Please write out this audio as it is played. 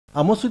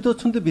आम सहित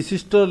अच्छा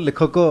विशिष्ट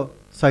लेखक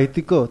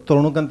साहित्यिक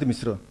तरुण कांति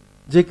मिश्र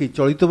जे कि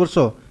चलित वर्ष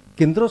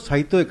केन्द्र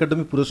साहित्य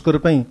एकाडेमी पुरस्कार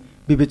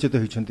विवेचित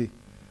होती।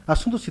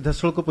 आसतु सीधा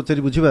सड़क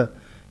पचारि बुझा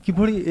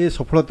किभଳି ए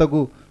सफलता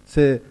को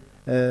से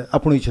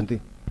आपणई।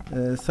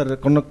 सर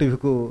कनक टीवी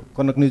को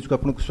कनक न्यूज को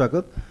आपको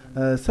स्वागत।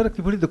 सर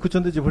किभଳି देखुं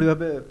जो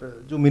भाव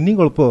जो मिनी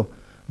गल्प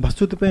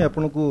भास्वती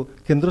आपन को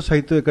केन्द्र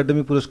साहित्य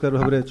एकाडेमी पुरस्कार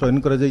भाव में चयन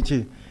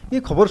कर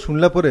खबर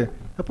शुणला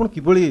आपन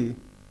किभଳି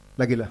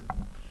लगिला?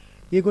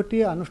 ये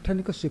गोटे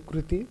आनुष्ठानिक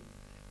स्वीकृति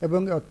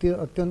एवं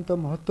अत्यंत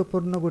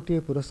महत्वपूर्ण गोटे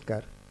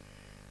पुरस्कार।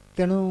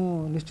 तेणु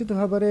निश्चित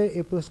भाव में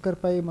ये पुरस्कार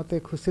पाई मते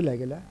खुशी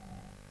लगिला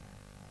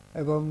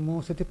एवं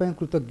मुझे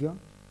कृतज्ञ।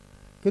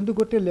 किंतु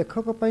गोटे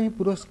लेखक पाई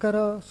पुरस्कार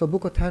सबु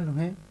कथा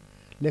नुहे।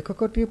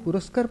 लेखकटी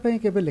पुरस्कार पाई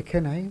केबे लिखे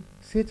ना,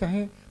 सी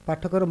चाहे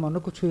पाठकर मन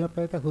को छुआ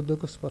पाए, हृदय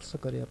को स्पर्श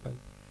करने।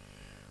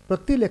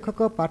 प्रति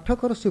लेखक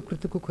पाठकर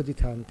स्वीकृति को खोजी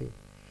था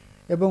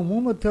एवं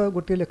मुझे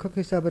गोटे लेखक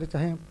हिसाब से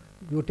चाहे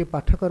गोटे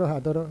पाठकर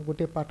आदर,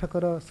 गोटे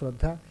पाठकर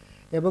श्रद्धा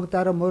एवं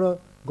तार मोर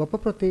गप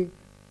प्रति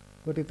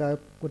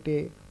गोटे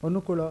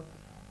अनुकूल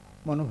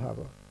मनोभाव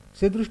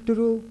से दृष्टि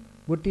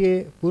गोटे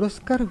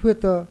पुरस्कार हुए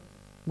तो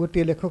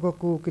गोटे लेखक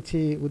को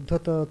किसी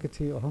उद्धत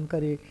किसी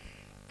अहंकारी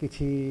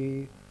किसी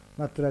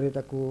मात्रा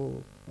ताकू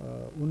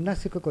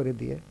उन्नासिक कर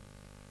दिए,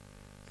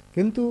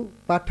 किंतु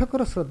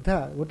पाठकर श्रद्धा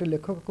गोटे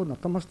लेखक को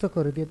नतमस्तक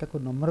कर दिए, ताकू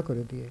नम्र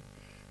कर दिए।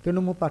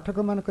 तेणु मु पाठक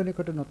मान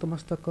निकट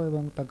नतमस्तक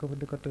एवं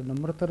निकट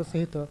नम्रतार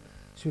सहित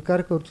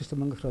स्वीकार करुच्ची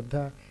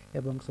श्रद्धा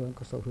एवं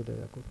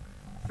सहृदय को।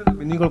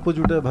 मिनी गल्प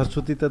जोटा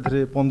भास्वती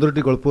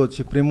 15टी गल्प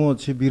अच्छी, प्रेम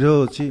अच्छी,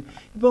 विरह अच्छी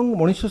एवं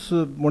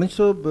मनीष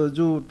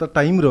जो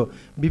टाइम रो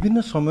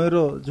विभिन्न समय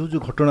जो जो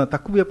घटना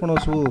ताकू भी आपन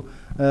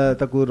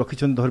सब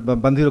रखिछन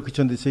बांधी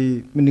रखिछन से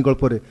मिनी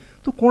गल्प रे।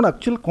 तो कौन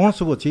एक्चुअल कौन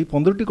सब अच्छी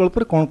 15टी गल्प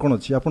रे कौन कौन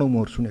अच्छी आपन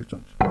मोर सुनिया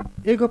चाहूँ?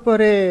 ए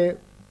गपरे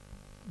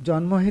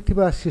जन्म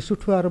होइथिबा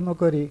शिशुठु आरंभ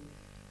करी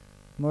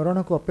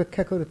मरण को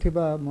अपेक्षा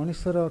करथिबा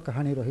मनुष्यर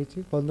कहानी रही।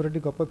 15टी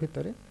गप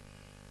भितर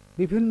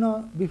विभिन्न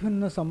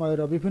विभिन्न समय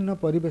विभिन्न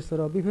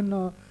परिवेशर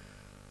विभिन्न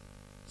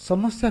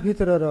समस्या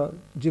भितर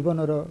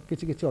जीवनर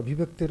किछि किछि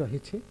अभिव्यक्ति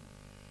रही।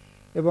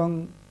 एवं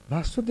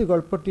भास्वती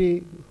गल्पटी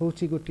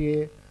होछि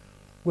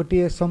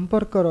गोटे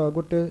संपर्कर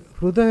गोटे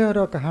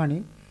हृदयर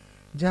कहानी,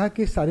 जहा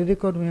कि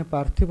शारीरिक नुहे,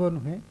 पार्थिव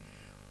नुहे।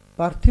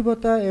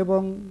 पार्थिवता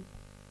एवं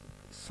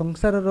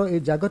संसार ए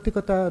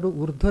जागतिकता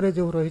ऊर्ध्वरे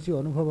जो रही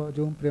अनुभव,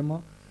 जो प्रेम,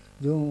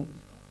 जो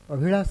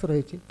अभिलाष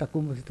रही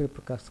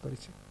प्रकाश कर।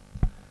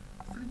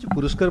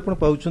 पुरस्कार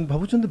पाँच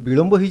भावुं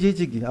विलंब हो जाए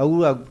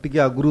कि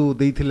आगुरी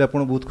देते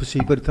बहुत खुशी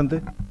हो पारि?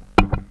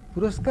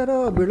 पुरस्कार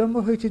विलंब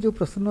हो जो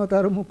प्रश्न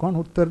तार मु कौन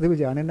उत्तर देवी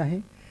जाने ना।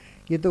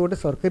 ये तो गोटे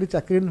सरकारी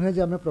चाकरी नुहे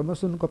जे आम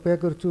प्रमोशन को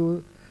अपेक्षा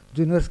करूँ।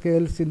 जूनियर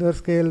स्केल, सीनियर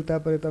स्केल,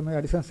 तापर तुम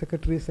एडिशनल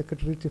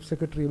सेक्रेटरी, चीफ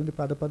सेक्रेटरी एमती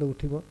पाद पाद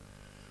उठिब।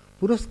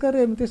 पुरस्कार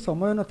एमती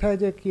समय न था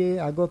जे किए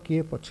आग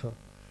किए पछ।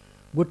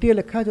 गोटे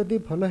लेखा जदि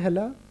भल है,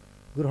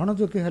 ग्रहण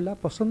योग्य है,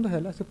 पसंद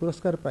है, से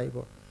पुरस्कार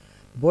पाइब।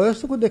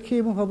 बयस को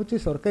देखी मु भावुँ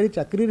सरकारी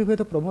चाकरी हुए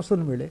तो प्रमोशन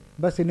मिले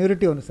बा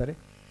सीनियरिटी अनुसार।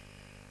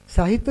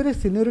 साहित्य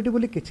सीनियरिटी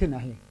बोली किछि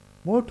नाही।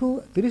 मोठू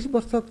 30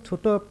 वर्ष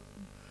छोट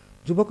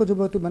युवक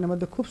युवती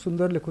मैंने खूब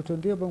सुंदर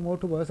लिखुंट और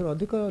मोठू बयस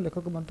अधिक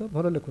लेखक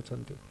भल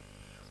लिखुंट।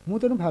 मु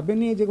तेणु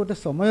भावेनी जे गोटे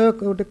समय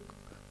गोटे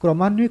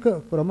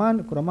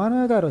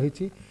क्रमान्वयता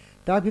रही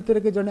ता भितर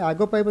के जड़े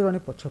आग पाइब जड़े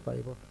पछ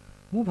पाइब।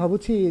 मु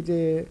भावुछि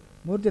जे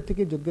मोर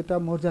जी योग्यता,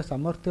 मोर जहाँ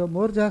सामर्थ्य,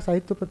 मोर जहाँ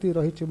साहित्य प्रति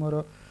रही,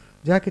 मोर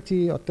जहाँ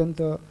कि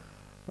अत्यंत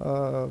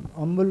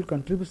अमूल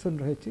कंट्रीब्यूशन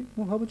रही,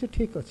 मु भावुछि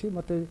ठीक अच्छी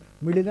मत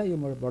मिलला। ये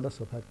मोर बड़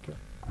सौभाग्य।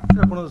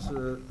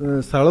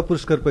 आप शाला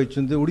पुरस्कार पाई,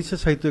 ओडिशा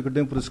साहित्य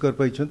एकाडेमी पुरस्कार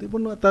पाई,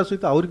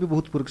 सहित आउरी भी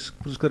बहुत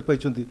पुरस्कार पाई।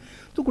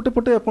 तो गोटे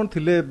पटे आप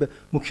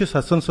मुख्य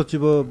शासन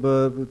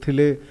सचिव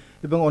थिले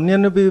एवं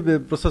अन्यान्य भी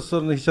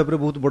प्रशासन हिसाब से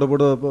बहुत बड़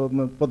बड़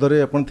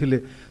पदरे आपन थिले।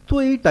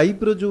 तो यही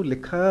टाइप रो जो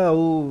लेखा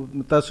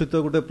आ सहित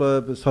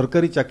गोटे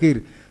सरकारी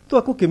चाकरी, तो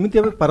आपको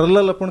केमिति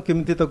पारालाल आपन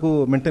केमिति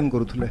ताको मेंटेन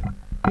करूथले?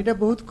 एटा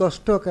बहुत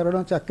कष्ट,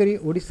 कारण चाकरी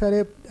ओडिशा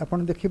रे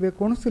आपन देखिबे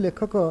कौन से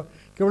लेखक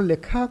केवल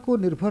लेखा को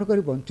निर्भर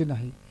करी बंची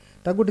नाही,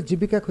 ता गोटे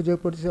जीविका खोज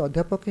पड़े।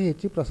 अध्यापक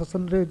होती,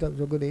 प्रशासन रे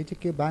जोग देछि,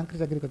 के बैंक रे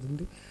चाकरी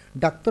करछन्ती,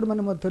 डाक्तर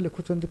माने मध्य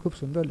लिखुछन्ती, खूब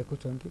सुंदर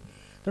लिखुछन्ती।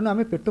 तेणु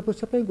आम पेट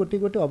पोषा पाई गोटे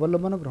गोटे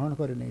अवलंबन ग्रहण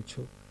कर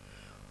नहींछु।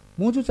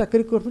 मु जो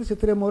चाकरी करूँ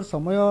से मोर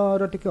समय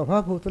टिके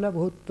अभाव होता,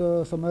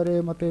 बहुत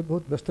समय मत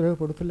बहुत व्यस्त रहा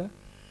पड़ूला।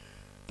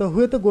 तो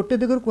हुए तो गोटे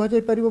दिगरू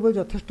कहुपर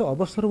यथेष्ट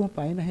अवसर मु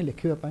पाई ना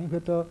लिखापी। हे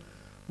तो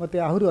मत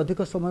आहरी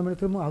अधिक समय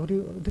मिलते मुझे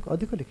अधिक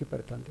अधिक लिखि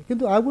पारि था।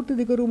 किंतु आ गोटे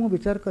दिगरू मु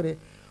विचार करे,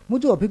 मु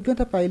जो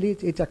अभिज्ञता पाइली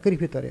ये चाकरी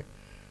भितर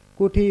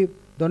कोठी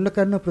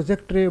दंडकारण्य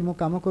प्रोजेक्ट रे मु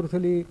काम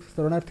करूथली,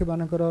 शरणार्थी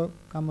मानकर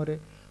काम रे,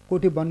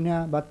 कोठी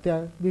बन्या बात्या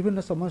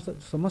विभिन्न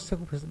समस्या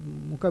को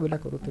मुकाबला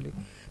करूथली।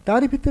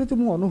 तारि भितर जो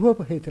मु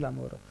अनुभव होता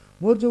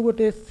मोर जो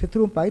गोटे से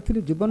पाई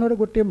जीवन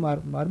गोटे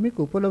मार्मिक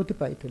उपलब्धि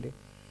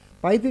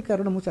पाई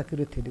कारण मु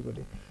चाकरी थी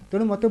बोली।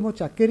 तेणु मत मो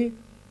चाकरी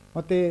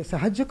मत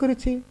साहाय्य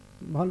करिछि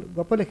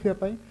गप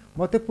लिखापी।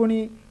 मत पुणी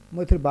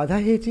मो बाधा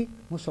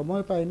हो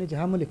समय पाइनि,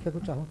 जहाँ मुझे लिखा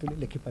चाहूली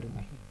लिखिपारि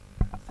ना।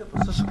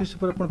 प्रशासक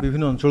हिसाब से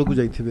विभिन्न अंचल को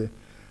जाइए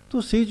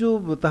तो से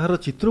जो ताहार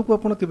चित्र को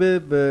आपड़ के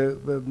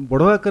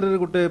बड़ आकार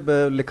गोटे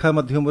लेखा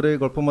मध्यम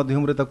गल्प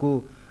मध्यम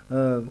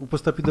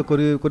उपस्थापित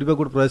करने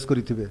गोटे प्रयास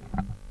करेंगे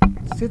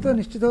सी तो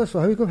निश्चित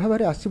स्वाभाविक भाव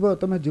में आसब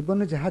तुम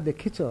जीवन जहाँ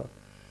देखिच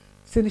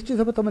से निश्चित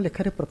भाव तुम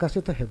लेखार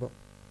प्रकाशित हो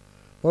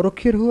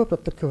परोक्ष हो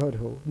प्रत्यक्ष भाव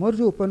हो मोर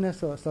जो उपन्यास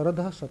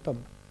शरद शतम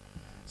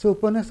से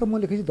उपन्यास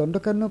मुझे लिखी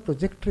दंडकारण्य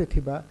प्रोजेक्ट रे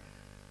थिबा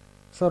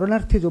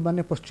शरणार्थी जो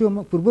माने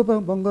पश्चिम पूर्व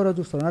बंगर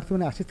जो शरणार्थी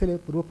मैंने आसी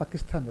पूर्व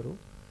पाकिस्तान रू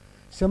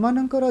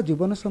सेमानंकर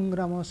जीवन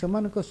संग्राम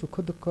सेमानक सुख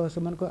दुख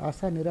सेमानक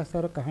आशा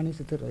निराशार कहानी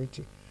से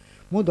रही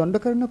मु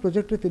दंडकारण्य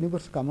प्रोजेक्ट रे 3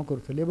 वर्ष काम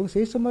करुली और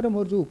से समय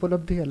मोर जो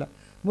उपलब्धि है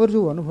मोर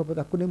जो अनुभव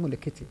ताकू नहीं मुझे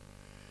लिखी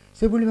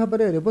से भाव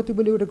में रेवती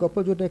बोली गोटे गप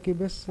जोटा कि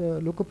बेस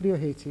लोकप्रिय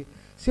होती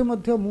सी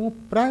मु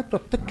प्राय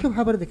प्रत्यक्ष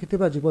भाव में देखि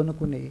जीवन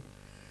को नहीं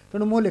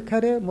तेणु मो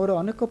लेखार मोर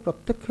अनेक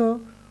प्रत्यक्ष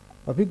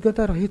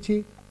अभिज्ञता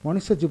रही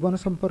मनुष्य जीवन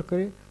संपर्क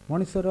में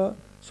मनुष्यर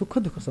सुख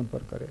दुख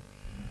संपर्क में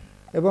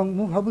एवं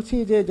मु भावुची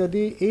जे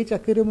जदि ये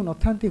चाकरी मु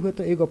नथांती हुए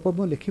तो ये गप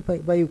मु लिखि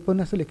पाई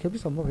उपन्यास लिखा भी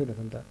संभव हो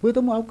ना हुए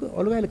तो मुझे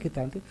अलग लिखि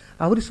था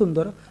आहरी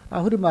सुंदर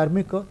आहरी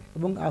मार्मिक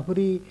और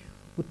आहरी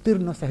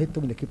उत्तीर्ण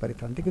साहित्य लिखि पारि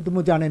था कि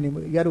मुझे जाने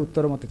यार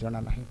उत्तर मत जाना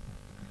ना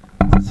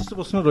विशिष्ट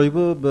प्रश्न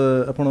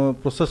रहा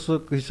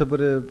प्रशासक हिसाब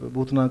से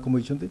बहुत ना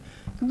कमई कि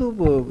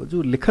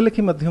जो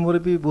लेखालेखी मध्यम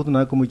भी बहुत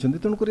ना कमई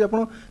तेणुक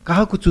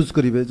क्या चूज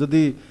करेंगे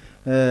जदि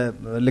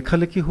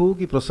लेखालेखी हो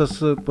कि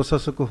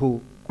प्रशासक हो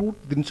कौ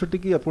जिनटी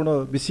कि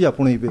बेसी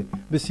आपणइबे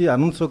बेसी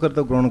आनंद सहकार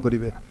ग्रहण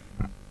करेंगे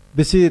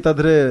बेसी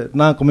ताधरे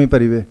ना कमई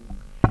पारे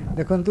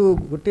देखु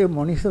गोटे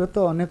मनीषर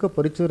तो अनेक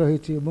परिचय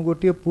रही मु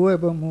गोटे पुओ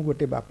एवं मु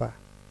गोटे बापा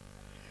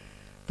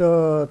तो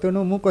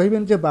तेणु मु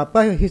कहबेन जे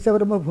बापा हिसाब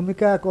से मो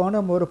भूमिका कौन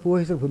मोर पुओ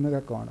हिसाब भूमिका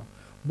कौन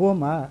मो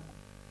माँ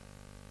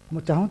मु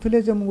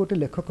चाहूले जे मु गोटे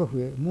लेखक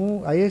हुए मु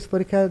आईएएस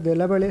परीक्षा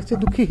देला बेले से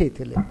दुखी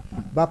होते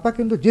बापा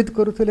किंतु जिद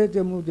करुले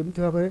जे मु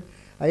जमिति भाव में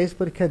आईएएस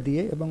परीक्षा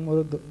दिए एवं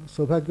मोर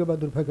सौभाग्य बा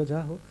दुर्भाग्य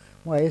जहाँ हो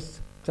मु आईएएस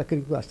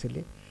चाकरी को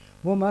आसिली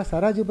मो माँ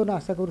सारा जीवन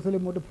आशा करुले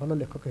मु गोटे भल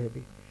लेखक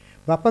हेबी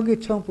बापा की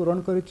इच्छा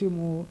पूरण करी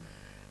मु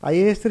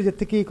आईएएस रे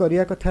जतिकी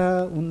करिया कथा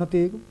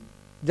उन्नति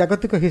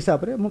जागतिक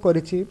हिसाब से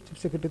मुझे चीफ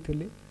सेक्रेटरी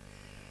थी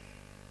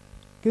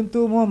किंतु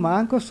मो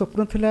माँ को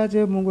स्वप्न थिला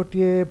जे मु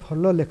गोटे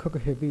भल लेखक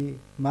हेबी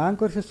माँ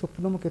को से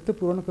स्वप्न मुझे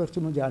पूरण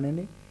कर जाने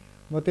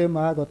मते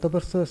माँ गत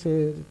वर्ष से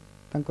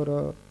तांकर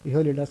इह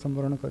लीला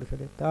संवरण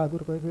करते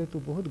आगुरी कही तू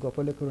बहुत गप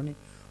लिखलुनी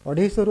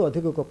 250 रु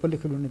अधिक गप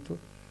लिखलुनी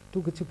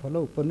तू किसी भल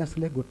उपन्यास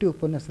गोटे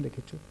उपन्यास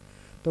लिखिचु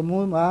तो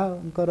मो माँ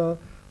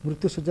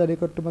मृत्यु सज्जा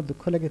निकट में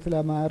दुख लगी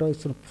माँ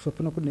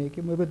स्वप्न को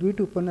लेकिन मुझे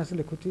 2टी उपन्यास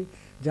लिखुची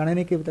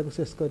जाने कि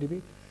शेष करी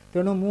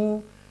तेणु मु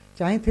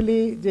चाहती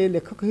जे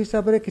लेखक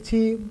हिसाब से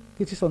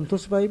किसी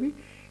संतोष पाइबी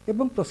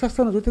एवं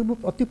प्रशासन जो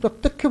अति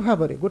प्रत्यक्ष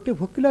भाव में गोटे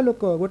भोकिला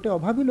लोक गोटे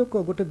अभावी लोक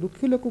गोटे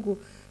दुखी लोक को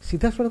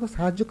सीधा सड़क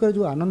साहाय्य कर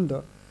जो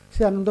आनंद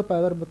से आनंद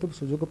पाइबार मत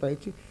सुजोग पाई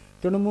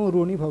तेणु मु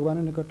ऋणी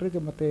भगवान निकट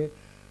में मत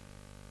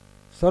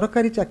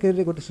सरकारी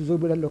चाकरी गोटे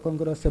सुजोग मिला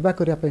लोकंर सेवा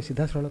करने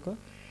सीधा सड़क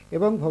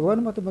एवं भगवान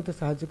मत मत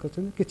साहाय्य कर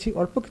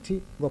अल्प किसी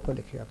गप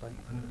लिखापी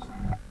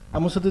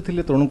आम सहित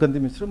थे तरुण कांति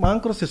मिश्र माँ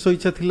को शेष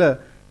इच्छा थिला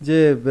जे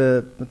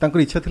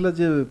इच्छा थिला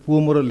जे पुओ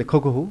मोर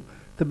लेखक हो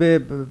तेबे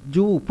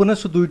जो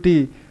उपन्यास 2टी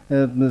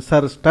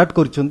सार स्टार्ट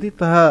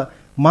कर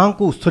माँ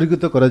को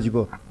उत्सर्गित करा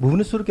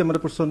भुवनेश्वर कैमरा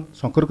पर्सन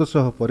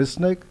शंकर परेश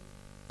नायक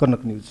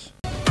कनक न्यूज।